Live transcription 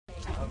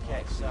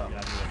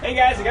Hey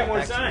guys, I got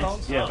more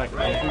signs. Yeah, back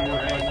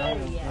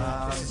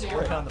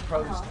Work on the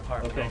produce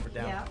department over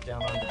down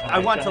on the I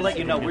want to let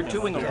you know we're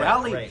doing a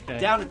rally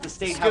down at the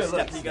State House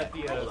steps. You got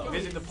the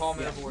visit the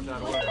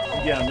Palmettovore.org.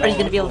 Yeah, Are you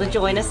going to be able to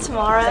join us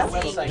tomorrow?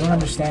 You don't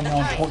understand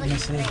how important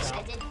this is.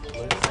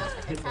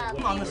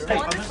 On the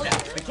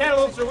steps. The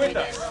cantaloupes are with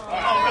us.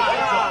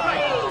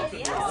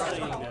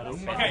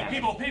 Okay,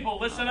 people,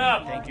 listen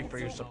up. Thank you for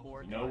your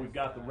support. You know, we've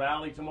got the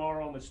rally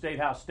tomorrow on the State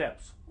House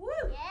steps. Woo!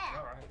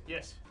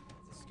 Yes.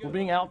 We're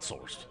being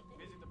outsourced.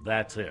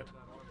 That's it.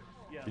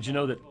 Did you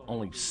know that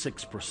only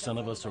 6%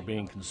 of us are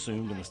being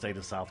consumed in the state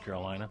of South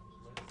Carolina?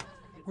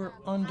 We're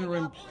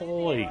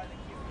underemployed.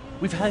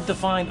 We've had to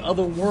find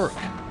other work.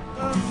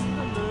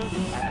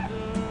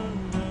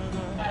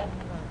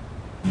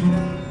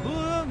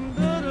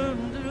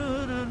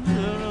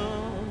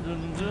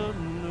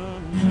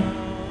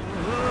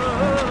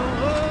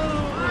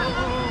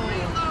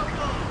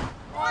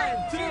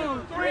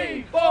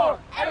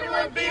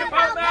 Everyone be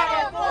about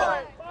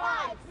Palmettovore!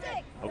 5, 6.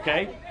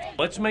 Okay?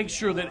 Let's make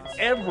sure that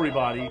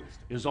everybody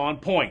is on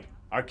point.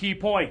 Our key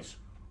points.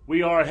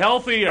 We are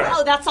healthier.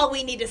 Oh, that's all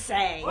we need to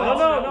say.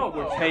 No.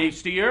 We're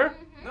tastier.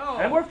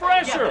 And we're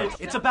fresher.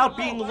 It's about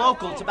being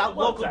local. It's about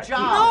local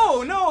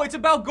jobs. No, it's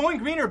about going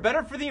greener,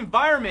 better for the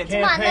environment.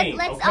 Come on, Campaign,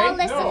 let's okay? all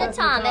listen to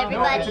Tom,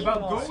 everybody. It's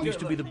about going. We used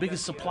to be the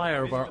biggest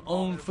supplier of our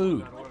own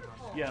food.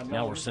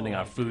 Now we're sending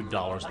our food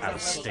dollars out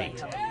of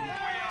state.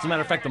 As a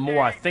matter of fact, the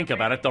more I think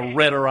about it, the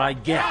redder I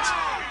get.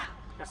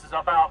 This is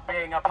about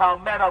being a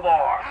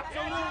Palmettovore.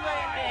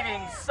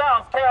 Eating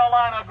South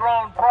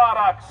Carolina-grown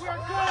products.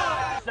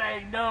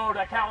 Say no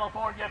to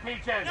California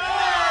peaches.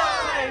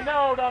 Say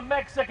no to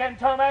Mexican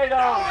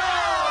tomatoes.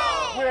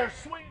 We're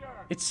sweeter.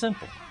 It's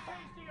simple.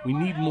 We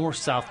need more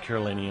South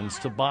Carolinians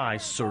to buy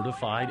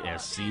certified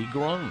SC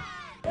grown.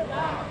 We're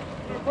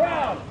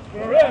proud.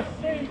 We're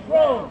SC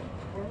grown.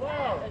 We're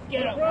loud. Let's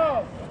get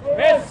them.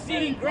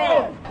 SC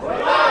grown. We're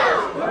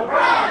loud. We're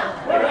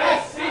proud.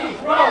 We're SC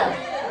grown.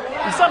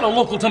 Is that a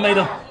local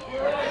tomato?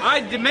 I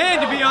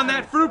demand to be on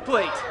that fruit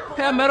plate.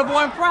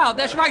 Palmettovore and proud.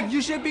 That's right,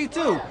 you should be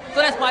too. So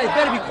that's why it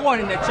better be corn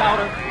in that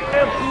chowder.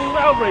 Absolute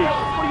outrage.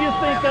 What do you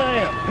think I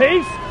am?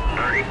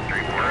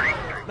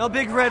 Peace? No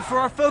Big Red, for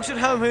our folks at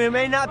home who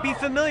may not be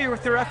familiar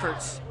with their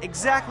efforts,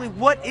 exactly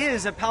what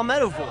is a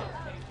Palmettovore?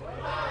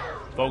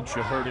 Folks,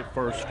 you heard it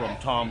first from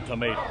Tom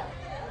Tomato.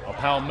 A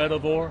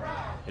Palmettovore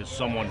is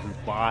someone who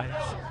buys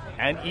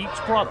and eats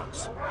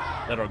products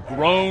that are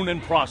grown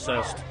and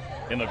processed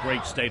in the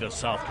great state of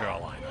South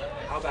Carolina.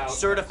 How about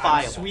Certifiable.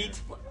 I'm sweet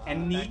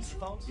and neat,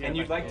 and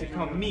you'd like to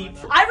come meet?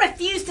 I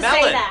refuse to say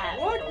Melon. that.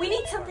 What? We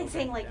need something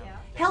saying like,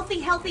 healthy,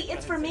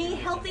 it's for me,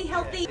 healthy.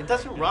 It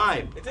doesn't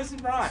rhyme. It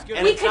doesn't rhyme.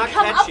 And We it's could not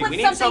come catchy. up We with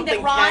need something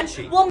that rhymes.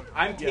 catchy. Well,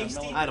 I'm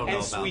tasty I don't know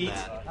and about sweet.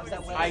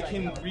 that. I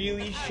can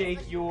really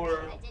shake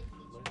your...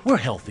 We're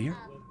healthier.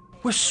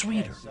 We're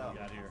sweeter.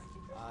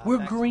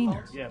 We're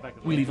greener.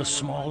 We leave a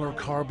smaller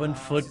carbon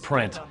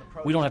footprint.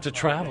 We don't have to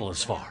travel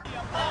as far.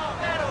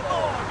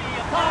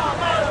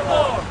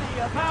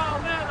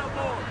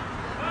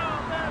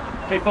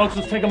 Okay, folks,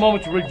 let's take a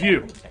moment to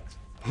review.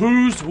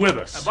 Who's with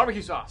us?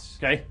 Barbecue sauce.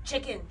 Okay.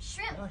 chicken.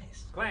 Shrimp.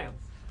 Clam.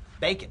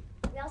 Bacon.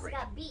 We also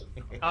got beef.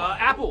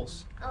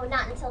 Apples. Oh,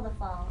 not until the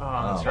fall.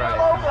 That's right.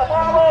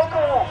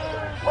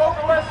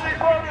 Local SC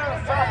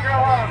produce, South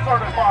Carolina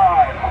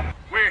certified.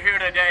 We're here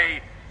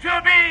today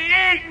to be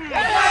eaten.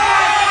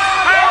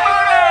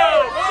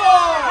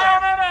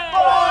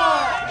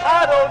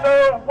 I don't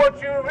know what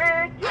you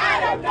eat. I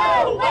don't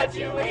know what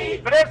you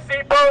eat. But SC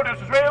produce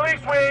is really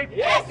sweet.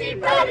 SC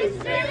produce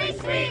is really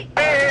sweet.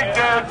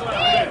 Peaches.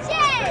 Peaches.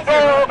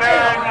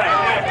 Strawberries.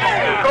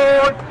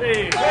 Corn.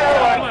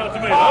 Come on,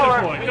 tomato.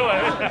 Other point. Go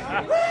ahead.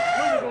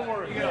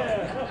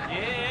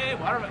 Yeah,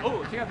 watermelon.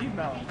 Oh, check out these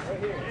melons. Right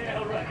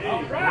here.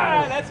 All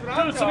right, that's what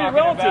I'm some of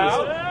your talking relatives.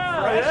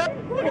 about. Yeah.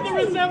 Look at the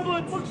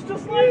resemblance. Looks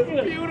just like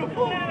it.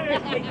 Beautiful.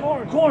 Hey,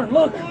 corn,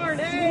 look.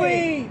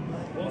 Sweet.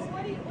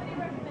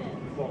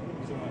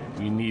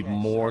 We need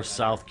more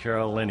South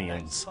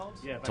Carolinians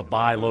to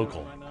buy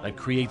local. That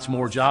creates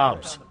more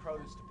jobs.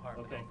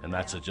 And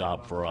that's a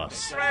job for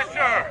us.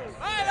 Fresher,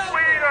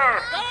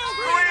 sweeter,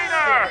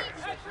 greener.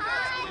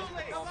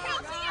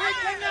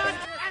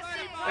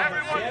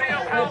 Everyone be a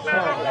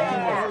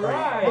Palmettovore.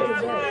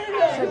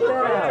 Check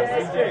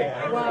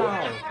that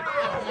out.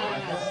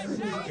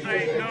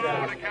 Say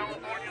no to California.